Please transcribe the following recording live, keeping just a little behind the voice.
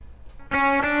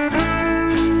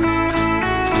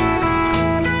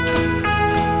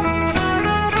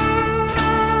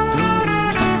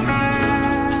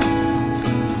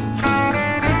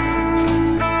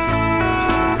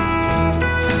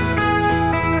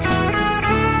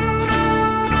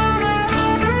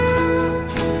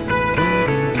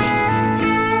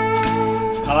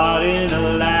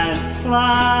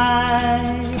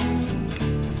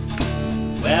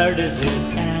does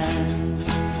it end?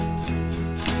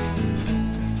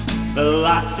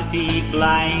 Velocity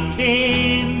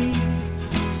blinding,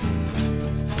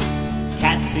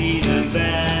 can't see the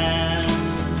bend.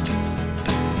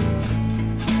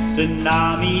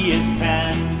 Tsunami is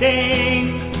pending,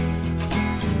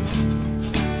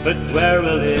 but where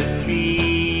will it be?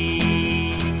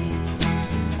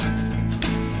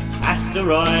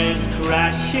 Asteroids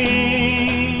crashing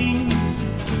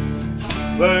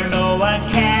where no one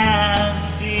can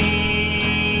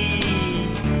see.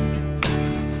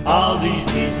 All these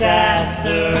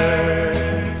disasters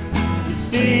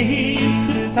seem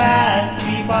to pass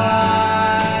me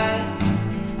by.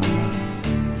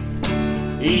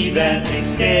 Event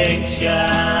extinction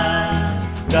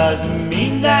doesn't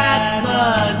mean that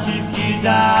much if you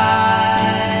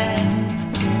die.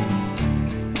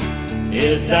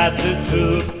 Is that the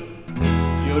truth?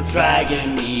 You're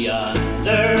dragging me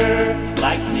under,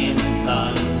 lightning and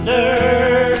thunder.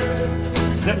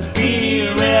 The fear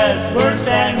is worse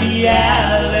than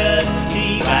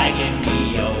reality, dragging me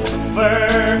over,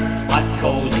 hot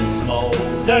coals and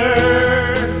smolder.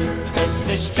 It's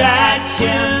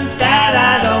distractions that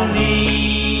I don't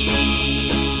need.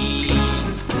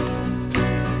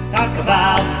 Talk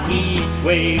about heat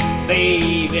waves,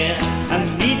 baby, I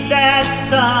need that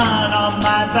sun on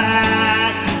my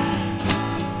back.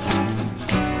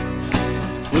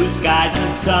 Blue skies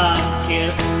and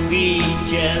sun-kissed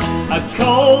beaches, a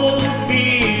cold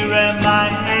beer in my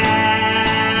hand.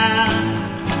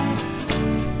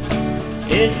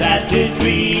 Is that the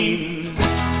dream?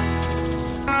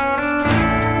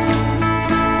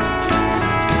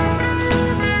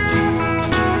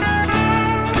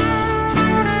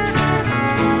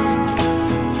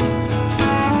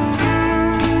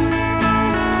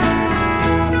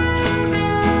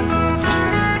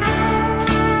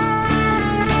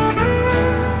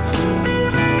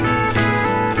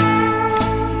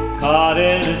 Caught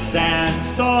in a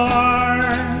sandstorm,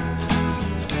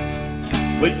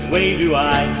 which way do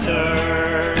I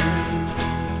turn?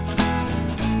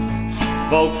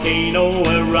 Volcano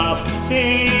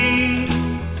erupting,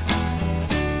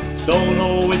 don't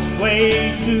know which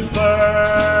way to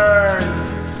burn.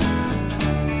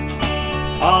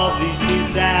 All these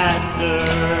disasters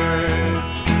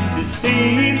just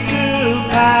seem to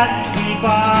pass me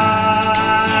by.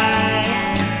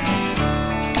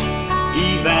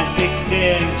 Event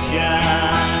extinction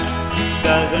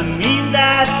doesn't mean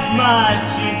that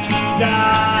much if you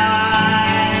die.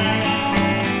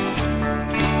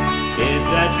 Is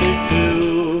that the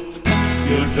truth?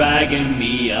 You're dragging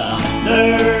me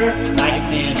under,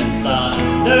 lightning and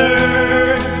thunder.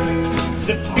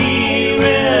 The fear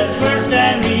is worse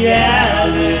than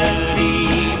reality.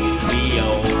 Be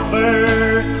over,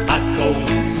 hot coals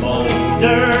and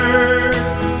smolder.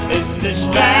 It's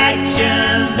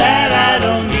distractions that I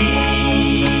don't need.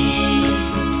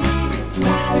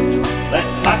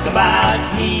 Let's talk about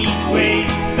heat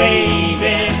waves,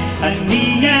 baby. I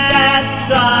need that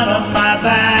sun on my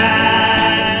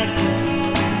back.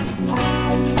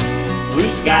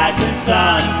 Blue skies and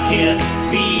sun-kissed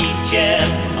beaches,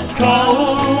 a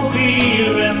cold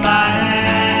beer in my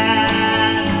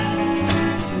hand.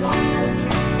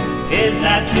 Is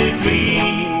that the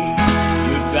dream?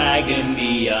 You're dragging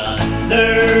me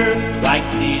under,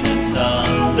 lightning and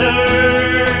thunder.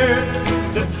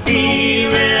 The fear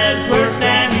is worse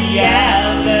than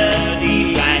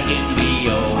reality, dragging me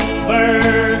over,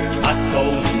 hot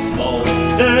coals and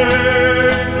smolder.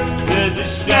 The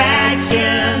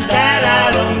distractions that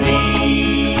I don't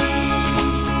need.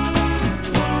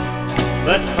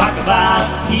 Let's talk about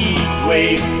heat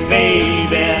waves,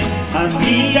 baby. I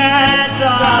need that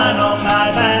sun on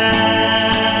my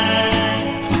back.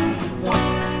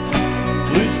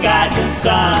 Blue skies and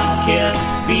sun-kissed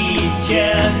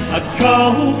beaches, a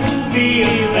cold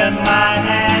beer in my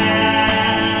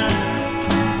hand.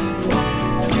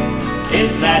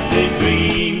 Is that the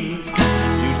dream?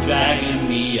 You're dragging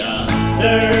me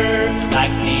under,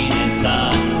 lightning and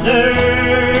thunder.